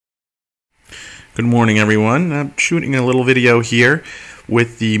Good morning, everyone. I'm shooting a little video here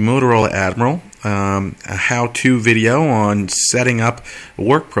with the Motorola Admiral, a how-to video on setting up a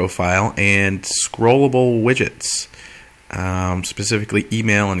work profile and scrollable widgets, specifically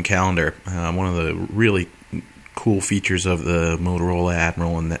email and calendar. One of the really cool features of the Motorola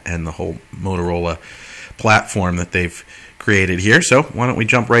Admiral and the whole Motorola platform that they've created here. So why don't we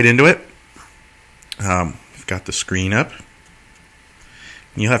jump right into it? We've got the screen up.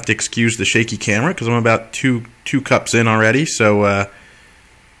 You'll have to excuse the shaky camera because I'm about two cups in already, so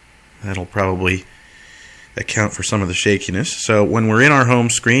that'll probably account for some of the shakiness. So when we're in our home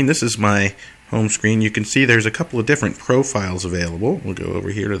screen, this is my home screen. You can see there's a couple of different profiles available. We'll go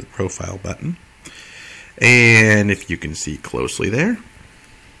over here to the profile button. And if you can see closely there,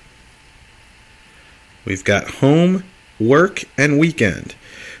 we've got home, work, and weekend.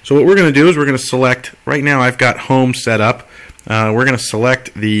 So what we're going to do is we're going to select, right now I've got home set up. We're going to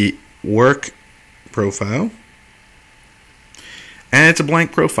select the work profile, and it's a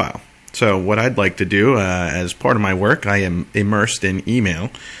blank profile. So what I'd like to do as part of my work, I am immersed in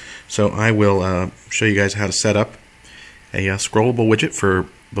email, so I will show you guys how to set up a scrollable widget for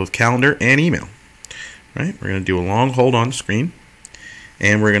both calendar and email. Right? We're going to do a long hold on the screen,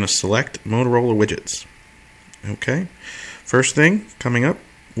 and we're going to select Motorola widgets. Okay. First thing coming up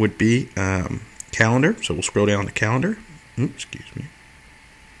would be calendar, so we'll scroll down to calendar. Excuse me.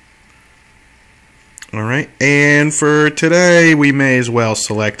 Alright, and for today we may as well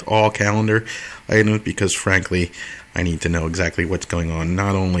select all calendar items because frankly I need to know exactly what's going on,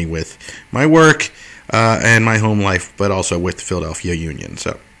 not only with my work and my home life, but also with the Philadelphia Union.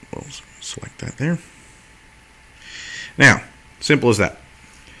 So we'll select that there. Now, simple as that.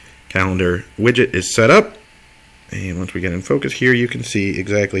 Calendar widget is set up, and once we get in focus here you can see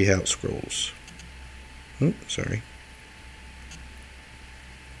exactly how it scrolls. Sorry.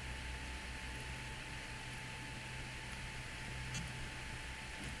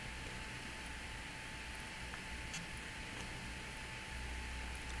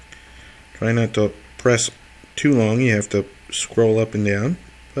 Try not to press too long, you have to scroll up and down,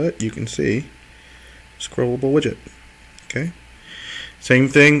 but you can see scrollable widget. Okay. Same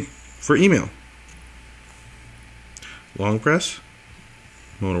thing for email. Long press,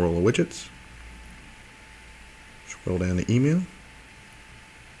 Motorola widgets. Scroll down to email.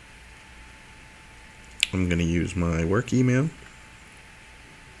 I'm going to use my work email.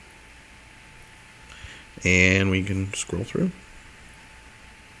 And we can scroll through.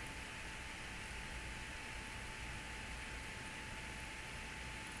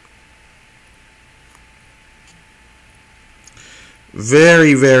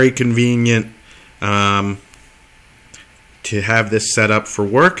 Very, very convenient to have this set up for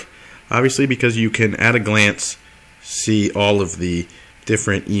work, obviously, because you can at a glance see all of the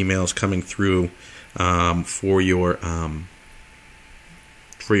different emails coming through for your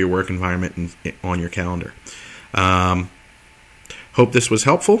work environment and on your calendar. Hope this was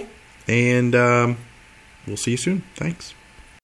helpful, and we'll see you soon. Thanks.